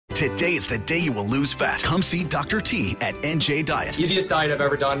Today is the day you will lose fat. Come see Dr. T at NJ Diet. Easiest diet I've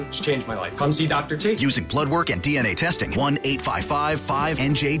ever done. It's changed my life. Come see Dr. T. Using blood work and DNA testing.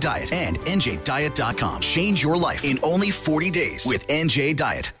 1-855-5NJ-DIET and NJDiet.com. Change your life in only 40 days with NJ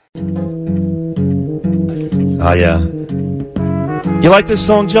Diet. Oh, yeah. You like this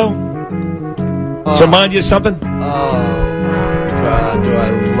song, Joe? Does it remind you of something? Oh, God, do I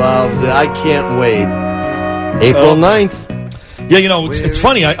love it. I can't wait. April 9th. Yeah, you know, it's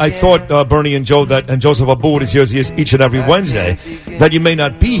funny. I thought Bernie and Joe and Joseph Abboud is here each and every Wednesday, that you may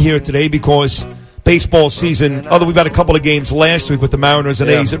not be here today because baseball season, although we've had a couple of games last week with the Mariners and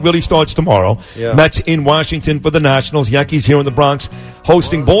A's, it really starts tomorrow. Yeah. Mets in Washington for the Nationals, Yankees here in the Bronx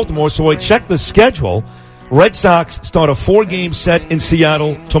hosting Baltimore. So I checked the schedule. Red Sox start a 4-game set in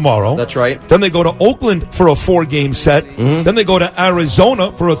Seattle tomorrow. That's right. Then they go to Oakland for a 4-game set. Mm-hmm. Then they go to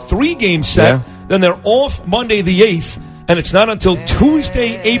Arizona for a 3-game set. Yeah. Then they're off Monday the 8th. And it's not until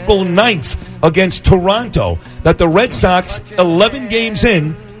Tuesday, April 9th against Toronto that the Red Sox, 11 games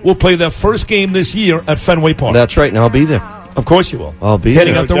in, will play their first game this year at Fenway Park. That's right, and I'll be there. Of course you will. I'll be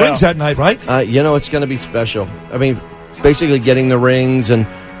Getting there. out the rings that night, right? It's going to be special. I mean, basically getting the rings,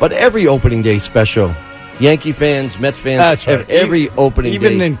 but every opening day special. Yankee fans, Mets fans, that's right. every opening day.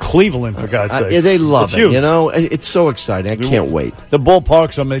 Even in Cleveland, for God's sake. They love it. Huge. You know, it's so exciting. I can't wait. The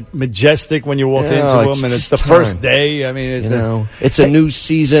ballparks are majestic when you walk into them, and it's the first day. I mean, it's a new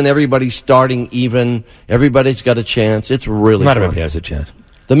season. Everybody's starting even. Everybody's got a chance. It's really Not fun. everybody has a chance.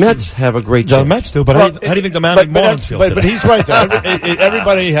 The Mets have a great chance. The Mets do, but how do you think the Miami Marlins feel today? But he's right there.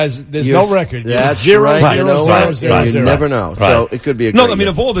 Everybody has. There's no record. That's zero, right. zero. You never know. So it could be a great No, I mean,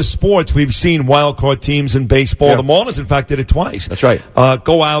 of all the sports, we've seen wild card teams in baseball. Yeah. The Marlins, in fact, did it twice. That's right.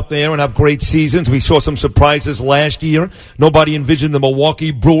 Go out there and have great seasons. We saw some surprises last year. Nobody envisioned the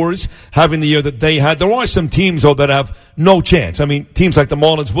Milwaukee Brewers having the year that they had. There are some teams, though, that have no chance. I mean, teams like the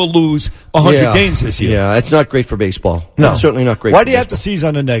Marlins will lose 100 games this year. Yeah, it's not great for baseball. No. It's certainly not great Why for do you baseball. have to seize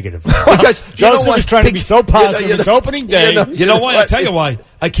on the negative? Joseph is trying to be so positive. It's opening day. You know why? I'll tell you why.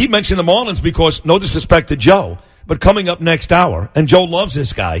 I keep mentioning the Marlins because, no disrespect to Joe, but coming up next hour, and Joe loves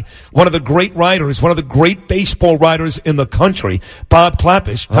this guy, one of the great writers, one of the great baseball writers in the country, Bob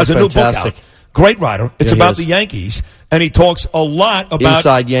Clappish, has a new book out. Great writer. It's about the Yankees, and he talks a lot about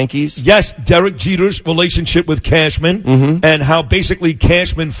inside Yankees. Yes, Derek Jeter's relationship with Cashman, and how basically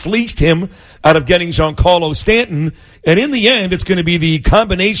Cashman fleeced him out of getting Giancarlo Stanton. And in the end, it's going to be the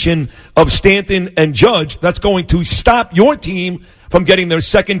combination of Stanton and Judge that's going to stop your team from getting their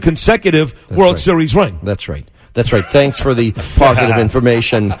second consecutive World Series ring. That's right. That's right. Thanks for the positive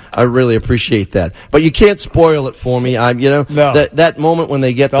information. I really appreciate that. But you can't spoil it for me. That moment when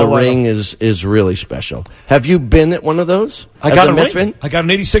they get the ring is really special. Have you been at one of those? I got a ring. I got an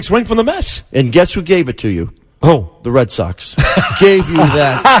 86 ring from the Mets. And guess who gave it to you? Oh, the Red Sox gave you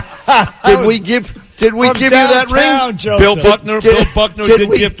that. Did we give you that ring? Joseph. Bill Buckner did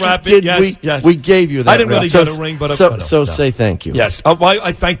gift wrap it. Yes. We gave you that. I didn't really get a ring, but say thank you. Yes,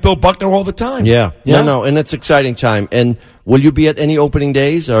 I thank Bill Buckner all the time. Yeah. No, and it's exciting time. And will you be at any opening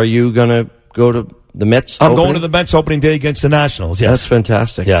days? Are you going to go to the Mets? I'm going to the Mets opening day against the Nationals. Yes, that's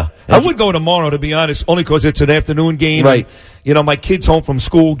fantastic. Yeah, I would go tomorrow, to be honest, only because it's an afternoon game. Right. And, my kid's home from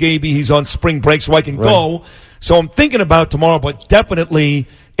school. Gaby, he's on spring break, so I can go. So I'm thinking about tomorrow, but definitely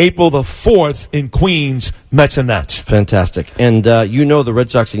April the 4th in Queens, Mets and Nats. Fantastic. And the Red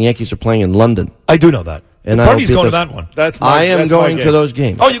Sox and Yankees are playing in London. I do know that. And Bernie's going to that one. I am going to those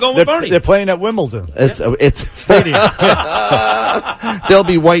games. Oh, you're going with Bernie? They're playing at Wimbledon. It's stadium. They'll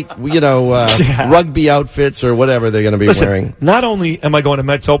be white, rugby outfits or whatever they're going to be wearing. Not only am I going to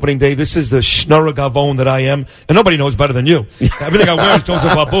Mets opening day, this is the Schnurra Gavone that I am, and nobody knows better than you. Everything I wear is Joseph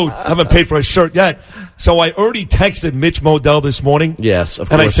Abboud. I haven't paid for a shirt yet. So I already texted Mitch Modell this morning. Yes, of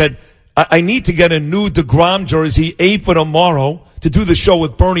course. And I said, I need to get a new DeGrom jersey, for tomorrow, to do the show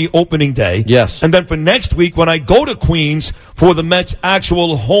with Bernie opening day. Yes. And then for next week, when I go to Queens for the Mets'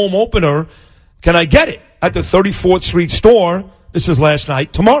 actual home opener, can I get it at the 34th Street store? This was last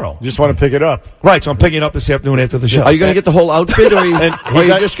night. Tomorrow. You just want to pick it up. Right, so I'm picking it up this afternoon after the show. Are you going to get the whole outfit, or are you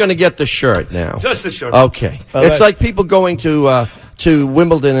just going to get the shirt now? Just the shirt. Okay. It's like people going to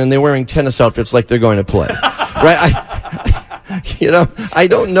Wimbledon and they're wearing tennis outfits like they're going to play. Right? I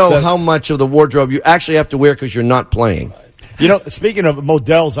don't know how much of the wardrobe you actually have to wear because you're not playing. Speaking of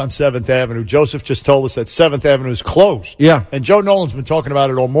Modell's on 7th Avenue, Joseph just told us that 7th Avenue is closed. Yeah. And Joe Nolan's been talking about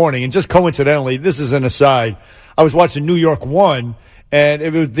it all morning. And just coincidentally, this is an aside, I was watching New York 1, and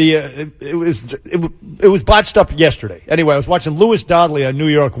it was botched up yesterday. Anyway, I was watching Lewis Dodley on New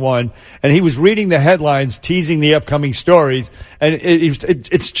York 1, and he was reading the headlines, teasing the upcoming stories. And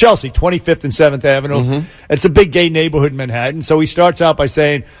it's Chelsea, 25th and 7th Avenue. Mm-hmm. It's a big gay neighborhood in Manhattan. So he starts out by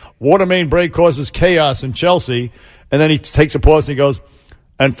saying, water main break causes chaos in Chelsea. And then he takes a pause and he goes,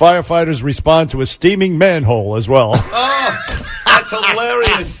 and firefighters respond to a steaming manhole as well. Oh, that's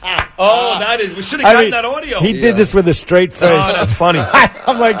hilarious. Oh, that is. We should have gotten that audio. He did this with a straight face. Oh, that's funny.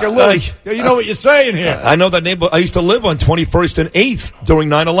 I'm like, look, you know what you're saying here. I know that neighborhood. I used to live on 21st and 8th during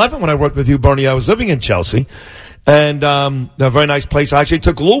 9/11 when I worked with you, Bernie. I was living in Chelsea. And a very nice place. I actually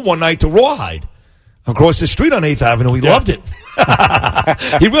took Lou one night to Rawhide across the street on 8th Avenue. He loved it.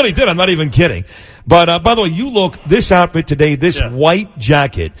 He really did. I'm not even kidding. But by the way, you look, this outfit today, this white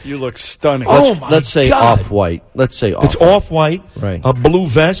jacket. You look stunning. Let's say off-white. Let's say off-white. It's off-white, right. A blue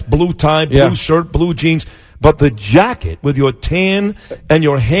vest, blue tie, blue shirt, blue jeans. But the jacket with your tan and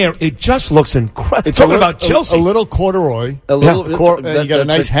your hair, it just looks incredible. It's talking about Chelsea. A little corduroy. A little. You got a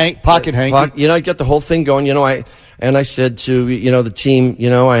nice pocket hanky. You get the whole thing going. I said to the team,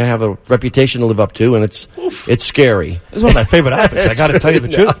 I have a reputation to live up to, and it's scary. This is one of my favorite outfits. I got to tell you the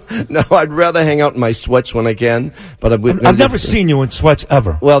truth. No, I'd rather hang out in my sweats when I can. But I've never seen you in sweats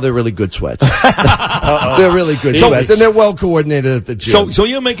ever. Well, they're really good sweats. They're really good sweats, and they're well coordinated at the gym. So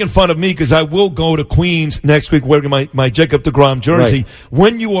you're making fun of me because I will go to Queens next week wearing my Jacob deGrom jersey. Right.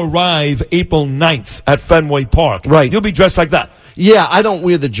 When you arrive April 9th at Fenway Park, you'll be dressed like that. Yeah, I don't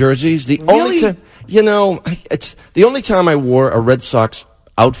wear the jerseys. The only time, it's the only time I wore a Red Sox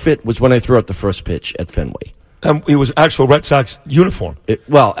outfit was when I threw out the first pitch at Fenway. It was actual Red Sox uniform. Your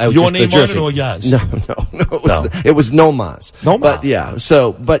name on it or Yaz? No. It was Nomaz.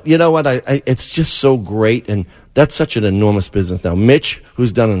 Nomaz. But you know what? It's just so great, and that's such an enormous business now. Mitch,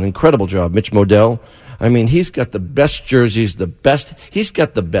 who's done an incredible job, Mitch Modell. I mean, he's got the best jerseys, the best. He's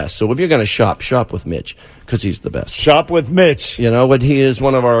got the best. So if you're going to shop with Mitch because he's the best. Shop with Mitch. What he is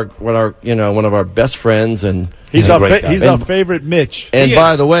one of our best friends, and he's our favorite Mitch. And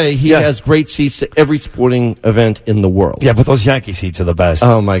by the way, he has great seats to every sporting event in the world. Yeah, but those Yankee seats are the best.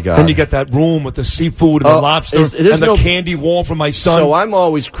 Oh my God! Then you get that room with the seafood and the lobster and the candy wall for my son. So I'm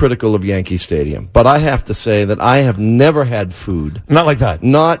always critical of Yankee Stadium, but I have to say that I have never had food not like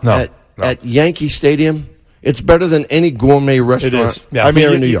that. At Yankee Stadium. It's better than any gourmet restaurant here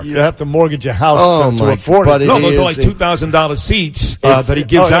in New York. You have to mortgage your house to afford it. No, those are like $2,000 seats that he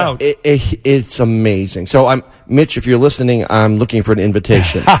gives out. It's amazing. So, Mitch, if you're listening, I'm looking for an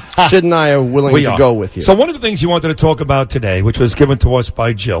invitation. Sid and I are willing to go with you. So one of the things you wanted to talk about today, which was given to us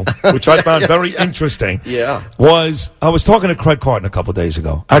by Jill, which I found very interesting, was I was talking to Craig Carton a couple of days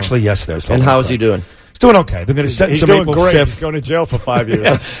ago. Actually, yesterday I was talking And how's he doing? He's doing okay. They're going to sentence him April 5th. He's going to jail for 5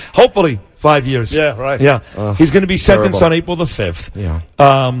 years. Hopefully 5 years. Yeah, right. Yeah. He's going to be sentenced on April the 5th. Yeah.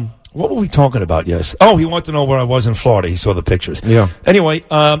 What were we talking about? Yes. Oh, he wanted to know where I was in Florida. He saw the pictures. Yeah. Anyway,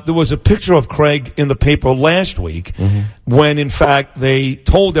 there was a picture of Craig in the paper last week when, in fact, they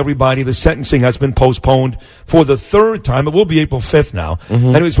told everybody the sentencing has been postponed for the third time. It will be April 5th now.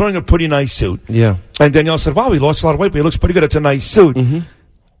 And he was wearing a pretty nice suit. Yeah. And Danielle said, wow, he lost a lot of weight, but he looks pretty good. It's a nice suit.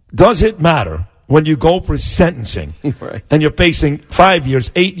 Does it matter when you go for sentencing and you're facing 5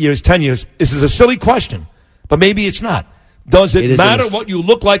 years, 8 years, 10 years? This is a silly question, but maybe it's not. Does it matter what you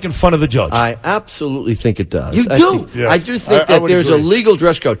look like in front of the judge? I absolutely think it does. You do? I do think that there's a legal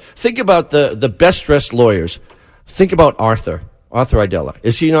dress code. Think about the best-dressed lawyers. Think about Arthur Idella.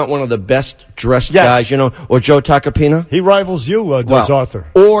 Is he not one of the best-dressed guys, or Joe Tacopina? He rivals you, does Arthur.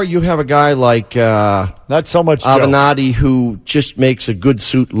 Or you have a guy like not so much Avenatti who just makes a good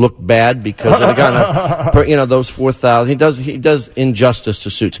suit look bad because of the guy, those 4,000. He does injustice to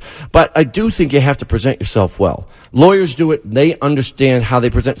suits. But I do think you have to present yourself well. Lawyers do it. They understand how they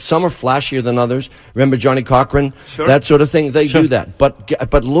present. Some are flashier than others. Remember Johnny Cochran? Sure. That sort of thing. They do that.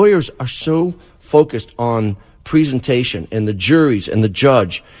 But lawyers are so focused on presentation and the juries and the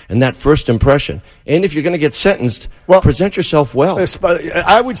judge and that first impression. And if you're going to get sentenced, present yourself well.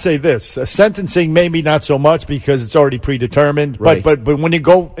 I would say this. Sentencing, maybe not so much because it's already predetermined. Right. But when you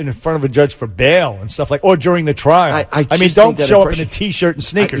go in front of a judge for bail and stuff or during the trial, I mean, don't show up in a T-shirt and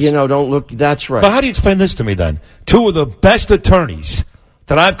sneakers. Don't look. That's right. But how do you explain this to me then? Two of the best attorneys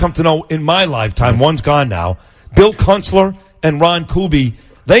that I've come to know in my lifetime, one's gone now, Bill Kunstler and Ron Kuby.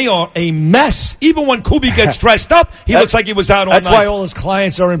 They are a mess. Even when Kuby gets dressed up, he looks like he was out all night. That's why all his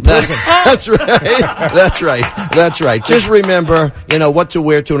clients are in prison. That's right. That's right. Just remember, what to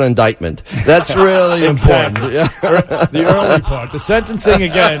wear to an indictment. That's really important. The early part. The sentencing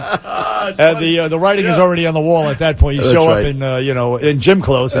again. The writing is already on the wall at that point. You show up in in gym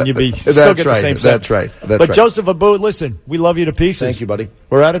clothes and you still get the same sentence. That's right. But Joseph Abboud, listen, we love you to pieces. Thank you, buddy.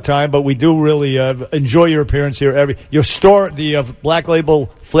 We're out of time, but we do really enjoy your appearance here. Your store, the Black Label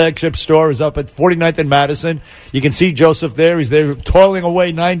flagship store is up at 49th and Madison. You can see Joseph there. He's there toiling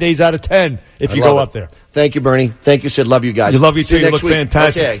away 9 days out of 10 if you go up there. Thank you, Bernie. Thank you, Sid. Love you guys. You love you too. You look week.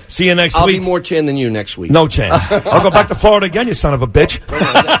 fantastic. Okay. See you next week. I'll week. be more tan than you next week. No chance. I'll go back to Florida again, you son of a bitch.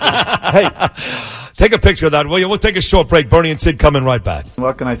 Hey, take a picture of that, will you? We'll take a short break. Bernie and Sid coming right back.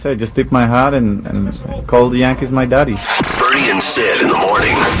 What can I say? Just tip my hat and call the Yankees my daddy. Bernie and Sid in the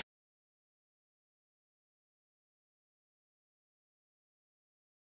morning.